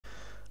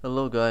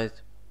Hello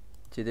guys,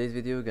 today's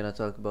video we're gonna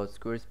talk about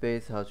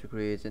Squarespace, how to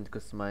create and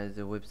customize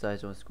a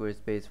website on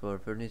Squarespace for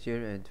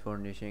furniture and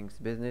furnishings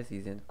business,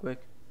 easy and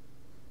quick.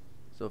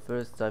 So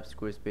first type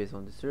Squarespace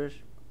on the search.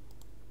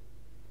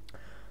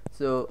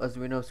 So as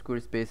we know,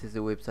 Squarespace is a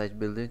website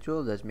building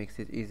tool that makes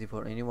it easy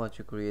for anyone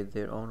to create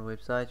their own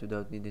website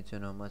without needing to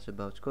know much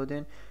about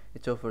coding.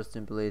 It offers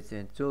templates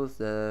and tools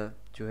to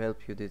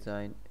help you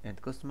design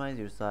and customize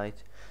your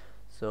site.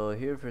 So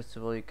here first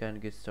of all you can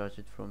get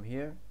started from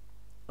here,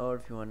 or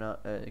if you wanna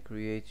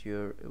create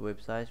your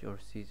website or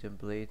see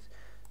templates,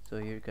 so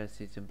here you can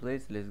see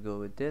templates. Let's go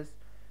with this.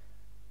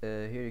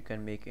 Here you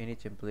can make any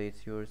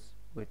templates yours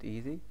with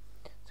easy.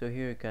 So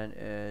here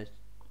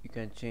you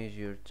can change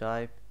your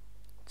type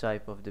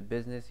of the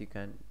business. You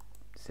can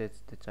set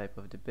the type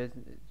of the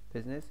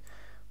business: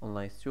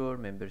 online store,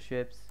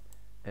 memberships,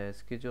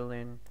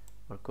 scheduling,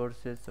 or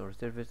courses or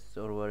services,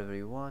 or whatever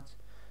you want.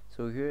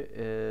 So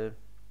here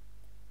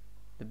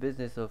the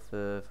business of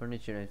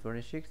furniture and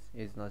furnishings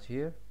is not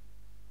here.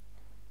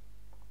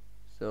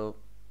 So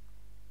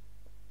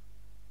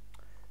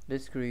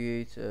let's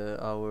create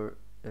our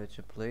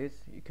templates.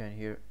 You can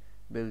here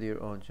build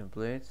your own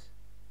templates.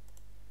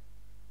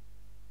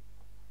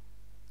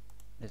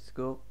 Let's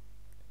go.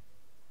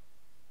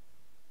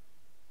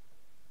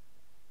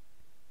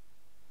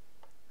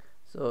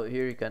 So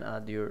here you can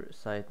add your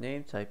site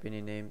name, type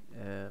any name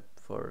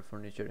for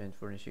furniture and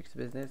furnishings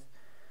business,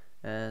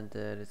 and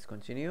let's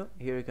continue.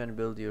 Here you can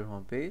build your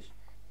home page.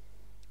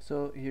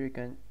 So here you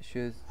can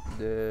choose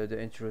the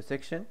intro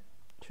section,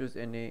 choose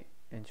any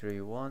intro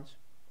you want,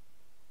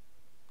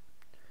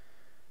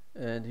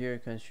 and here you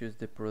can choose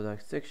the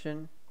product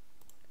section.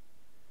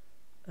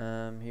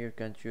 Here you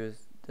can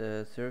choose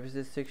the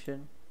services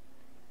section,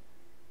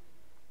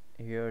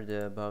 here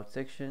the about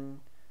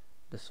section,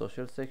 the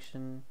social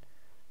section,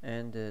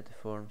 and the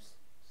forms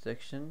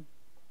section,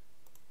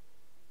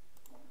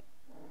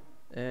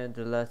 and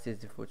the last is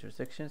the footer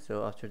section.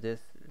 So after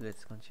this,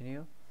 let's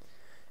continue.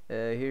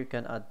 Here you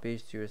can add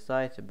page to your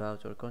site,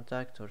 about or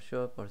contact or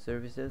shop or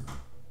services.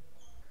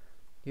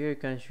 Here you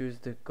can choose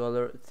the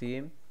color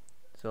theme,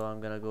 so I'm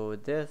gonna go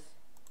with this.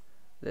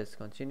 Let's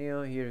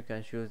continue. Here you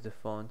can choose the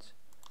font,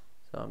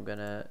 so I'm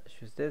gonna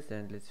choose this,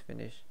 and let's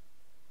finish.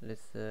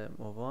 Let's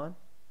move on.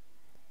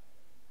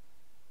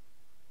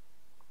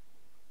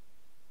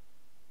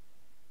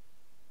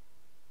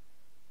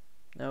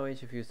 Now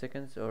wait a few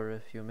seconds or a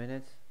few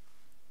minutes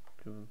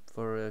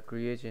for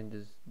creating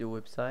the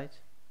website.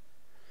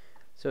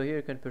 So here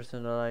you can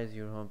personalize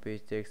your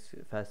homepage text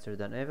faster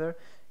than ever.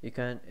 You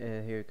can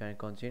here you can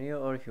continue,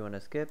 or if you want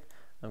to skip,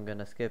 I'm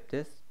gonna skip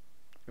this.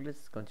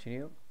 Let's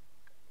continue.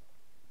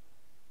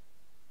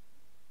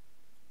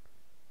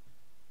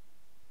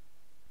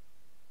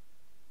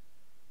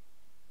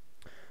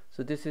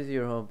 So this is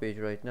your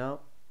homepage right now.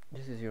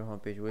 This is your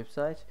homepage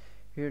website.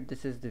 Here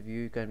this is the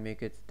view. You can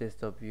make it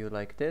desktop view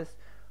like this.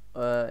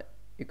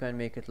 You can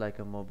make it like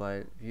a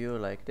mobile view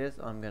like this.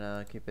 I'm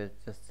gonna keep it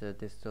just a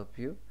desktop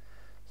view.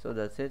 So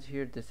that's it.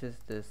 Here this is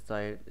the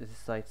style, the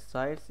site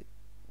styles.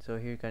 So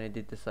here you can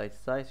edit the site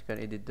styles, you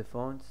can edit the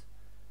fonts,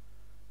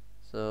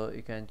 so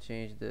you can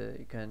change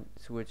you can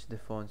switch the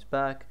fonts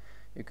back,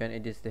 you can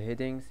edit the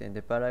headings and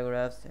the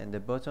paragraphs and the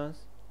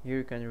buttons. Here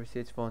you can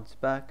reset fonts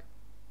back.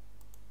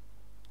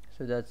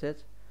 So that's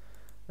it.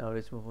 Now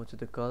let's move on to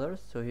the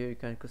colors. So here you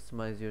can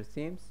customize your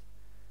themes.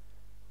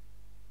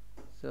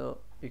 So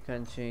you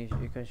can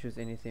choose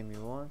any theme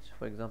you want.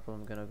 For example,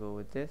 I'm gonna go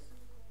with this.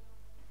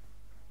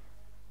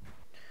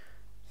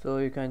 So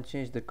you can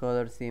change the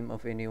color theme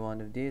of any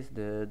one of these: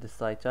 the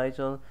site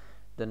title,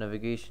 the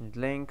navigation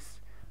links,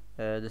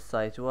 the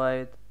site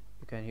wide.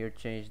 You can here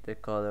change the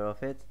color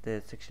of it,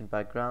 the section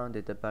background,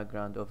 the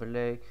background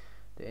overlay,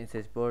 the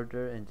inset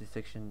border, and the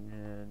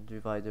section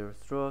divider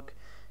stroke.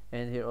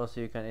 And here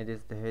also you can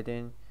edit the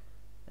heading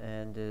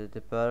and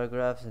the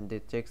paragraphs and the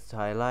text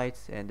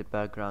highlights and the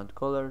background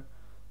color.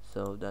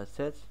 So that's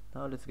it.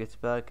 Now let's get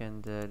back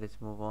and let's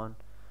move on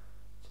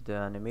to the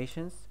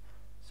animations.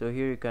 So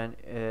here you can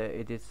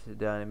edit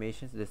the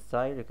animations, the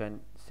style. You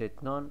can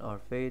set none or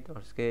fade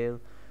or scale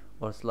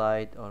or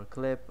slide or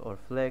clip or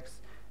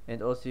flex,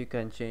 and also you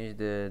can change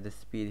the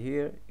speed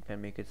here. You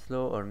can make it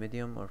slow or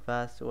medium or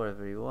fast,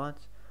 whatever you want.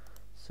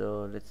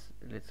 So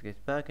let's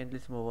get back and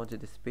let's move on to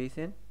the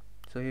spacing.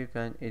 So here you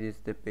can edit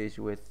the page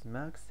width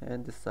max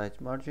and the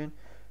site margin.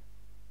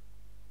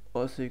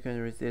 Also you can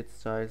reset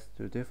styles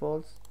to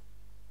defaults.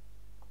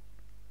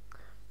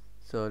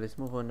 So let's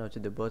move on now to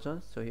the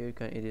buttons. So here you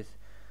can edit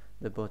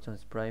the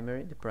buttons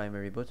the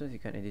primary buttons. You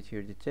can edit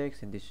here the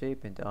text and the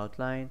shape and the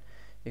outline.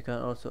 You can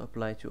also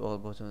apply to all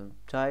button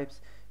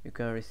types. You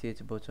can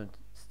reset button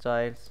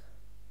styles.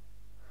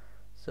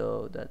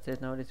 So that's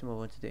it. Now let's move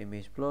on to the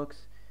image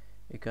blocks.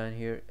 You can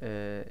here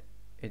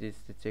edit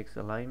the text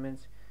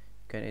alignments.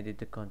 You can edit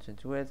the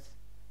content width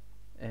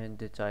and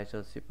the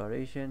title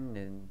separation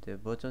and the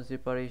button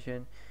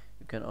separation.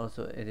 You can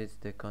also edit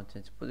the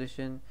content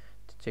position,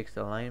 the text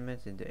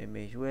alignments, and the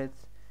image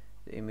width,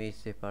 the image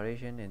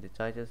separation and the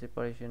title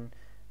separation,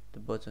 the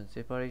button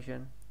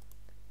separation.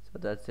 So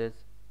that's it.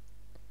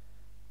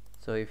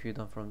 So if you're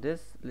done from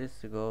this,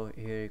 let's go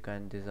here. You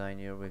can design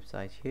your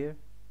website here.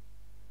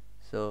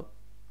 So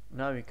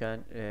now you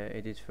can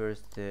edit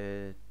first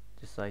the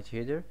site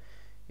header.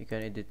 You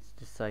can edit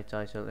the site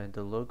title and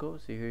the logo.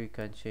 So here you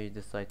can change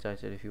the site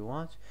title if you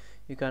want.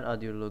 You can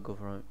add your logo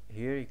from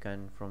here. You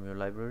can from your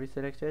library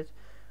select it,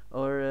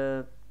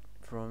 or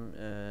from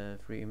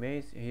free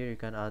image. Here you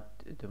can add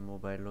the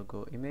mobile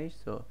logo image.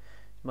 So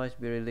it must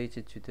be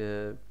related to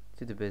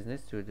the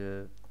business, to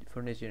the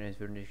furniture and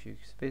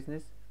furnishings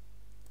business.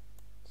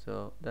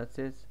 So that's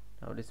it.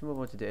 Now let's move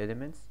on to the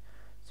elements.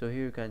 So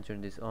here you can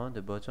turn this on,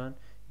 the button.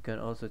 You can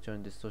also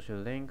turn the social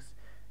links,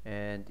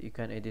 and you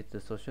can edit the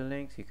social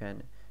links. You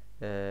can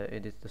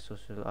edit the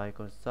social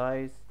icon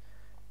size.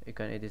 You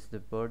can edit the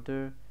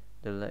border.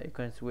 You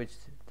can switch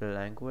the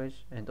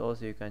language, and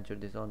also you can turn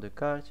this on the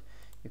cart.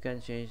 You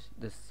can change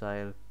the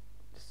style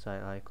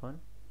icon.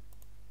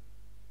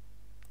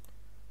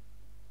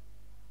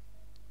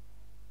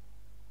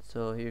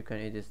 So here you can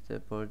edit the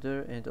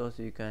border, and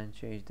also you can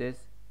change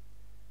this.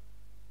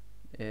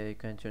 You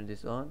can turn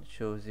this on,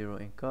 show 0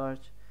 in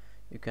cart.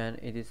 You can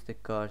edit the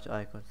cart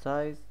icon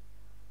size.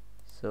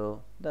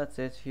 So that's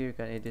it. Here you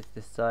can edit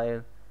the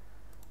style,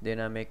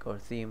 dynamic or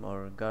theme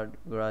or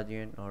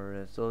gradient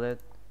or solid.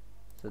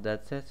 So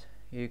that's it.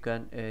 You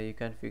can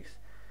fix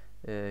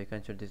you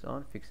can turn this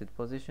on, fixed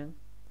position.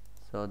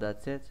 So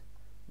that's it.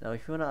 Now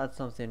if you want to add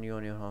something new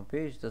on your home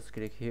page, just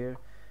click here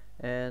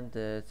and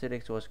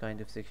select what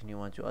kind of section you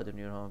want to add on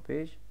your home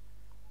page.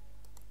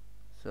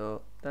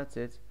 So that's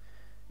it.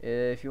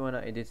 If you want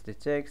to edit the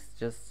text,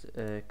 just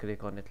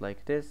click on it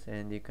like this,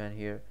 and you can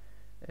here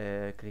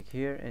click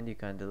here, and you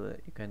can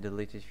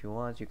delete it if you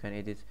want. You can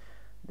edit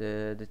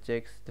the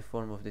text, the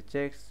form of the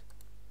text.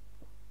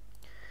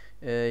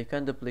 You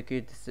can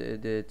duplicate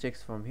the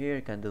text from here.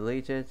 You can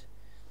delete it.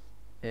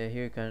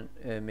 Here you can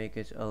make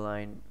it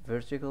align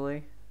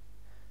vertically.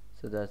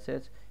 So that's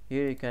it.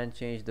 Here you can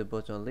change the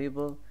button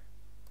label.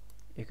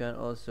 You can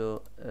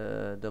also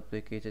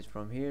duplicate it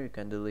from here. You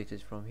can delete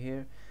it from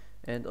here,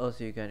 and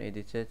also you can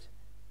edit it.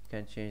 You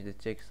can change the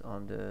text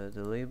on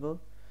the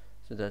label.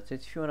 So that's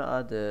it. If you want to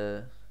add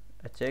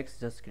a text,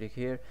 just click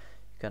here.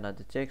 You can add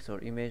the text or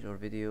image or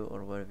video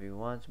or whatever you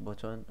want.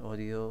 Button,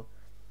 audio,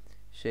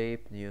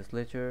 shape,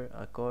 newsletter,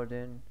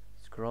 accordion,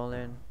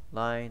 scrolling,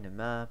 line, a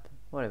map,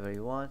 whatever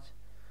you want.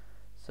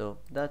 So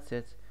that's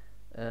it.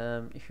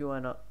 If you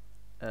want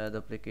to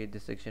duplicate the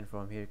section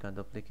from here, you can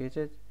duplicate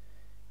it.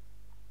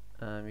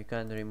 You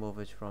can remove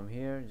it from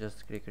here.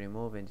 Just click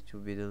remove and it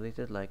will be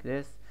deleted like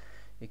this.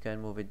 You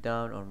can move it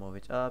down or move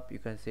it up. You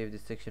can save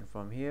this section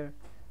from here.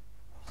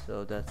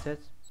 So that's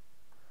it.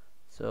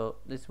 So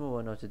let's move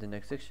on now to the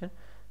next section.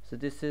 So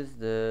this is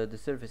the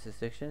services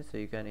section. So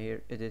you can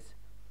here edit.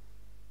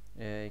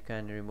 You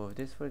can remove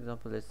this. For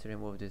example, let's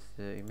remove this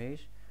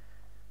image.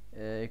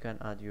 You can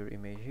add your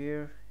image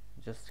here.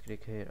 Just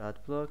click here, add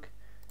block,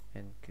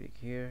 and click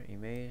here,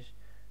 image.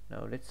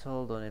 Now let's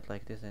hold on it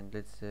like this, and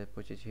let's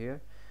put it here.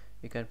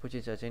 You can put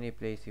it at any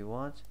place you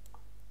want.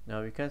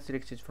 Now you can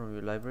select it from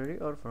your library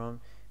or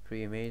from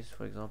free image.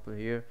 For example,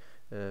 here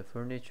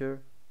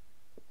furniture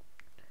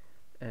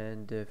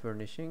and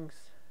furnishings.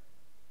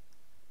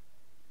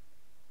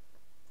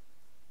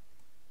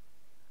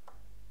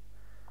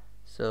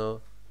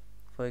 So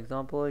for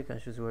example, you can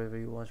choose wherever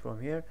you want from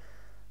here.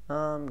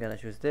 I'm gonna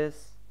choose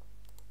this.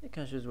 You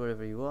can choose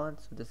wherever you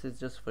want. So this is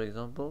just for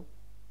example.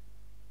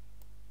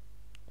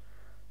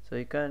 So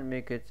you can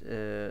make it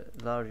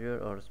larger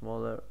or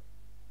smaller,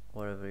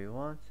 whatever you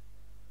want.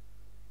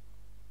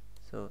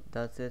 So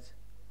that's it.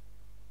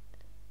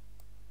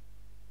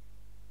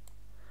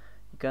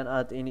 You can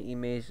add any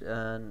image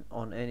and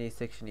on any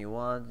section you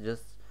want.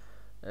 Just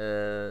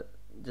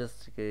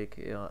click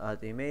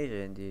add image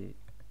and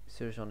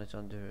search on it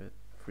under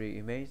free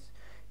image.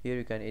 Here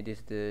you can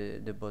edit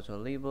the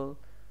button label.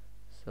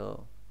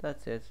 So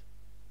that's it.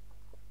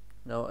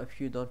 Now if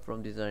you're done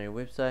from designing your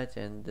website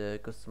and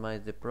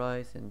customize the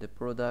price and the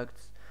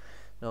products,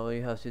 now all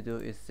you have to do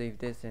is save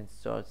this and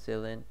start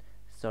selling,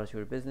 start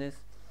your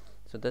business.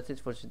 So that's it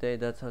for today.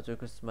 That's how to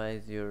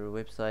customize your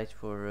website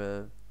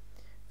for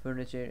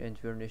furniture and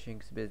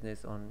furnishings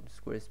business on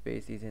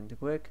Squarespace, easy and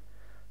quick.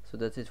 So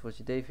that's it for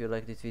today. If you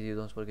like this video,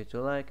 don't forget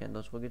to like and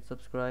don't forget to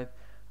subscribe.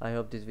 I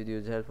hope this video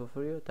is helpful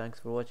for you. Thanks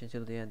for watching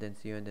till the end, and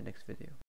see you in the next video.